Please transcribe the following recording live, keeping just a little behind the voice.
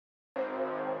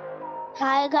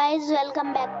Hi guys,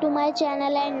 welcome back to my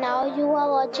channel, and now you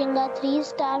are watching a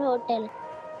 3-star hotel.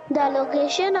 The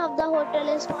location of the hotel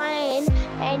is fine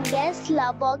and guests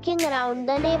love walking around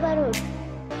the neighborhood.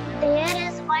 There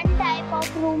is one type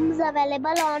of rooms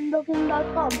available on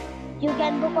booking.com. You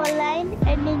can book online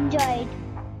and enjoy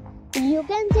it. You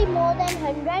can see more than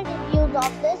 100 reviews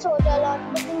of this hotel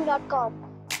on booking.com.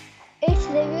 Its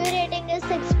review rating is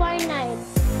 6.9,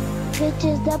 which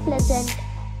is the pleasant.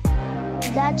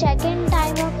 The check-in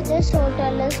time of this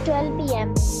hotel is 12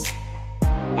 p.m.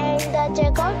 and the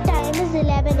check-out time is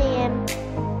 11 a.m.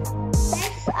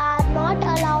 Pets are not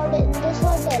allowed in this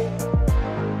hotel.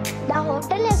 The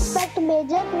hotel accepts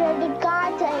major credit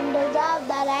cards and reserves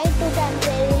the right to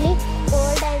temporarily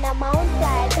hold an amount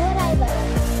prior to arrival.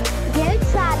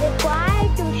 Guests are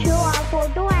required to show a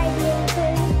photo ID and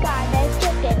credit card at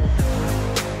check-in.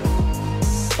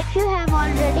 If you have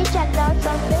already checked out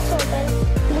from this hotel,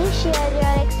 please share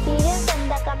your experience in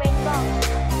the comment box.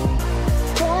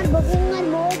 For booking or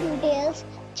more details,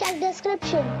 check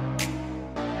description.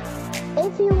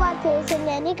 If you are facing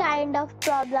any kind of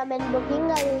problem in booking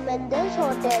a room in this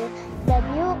hotel, then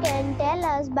you can tell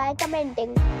us by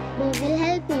commenting. We will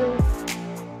help you.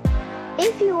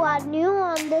 If you are new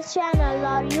on this channel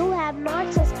or you have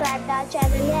not subscribed our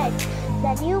channel yet,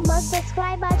 then you must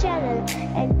subscribe our channel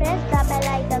and press the bell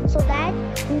icon so that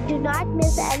you do not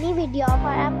miss any video of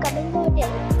our upcoming hotel.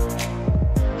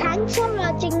 Thanks for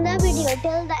watching the video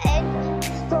till the end.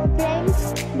 So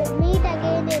friends, we'll meet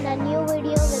again in a new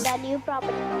video with a new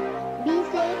property. Be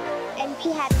safe and be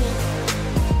happy.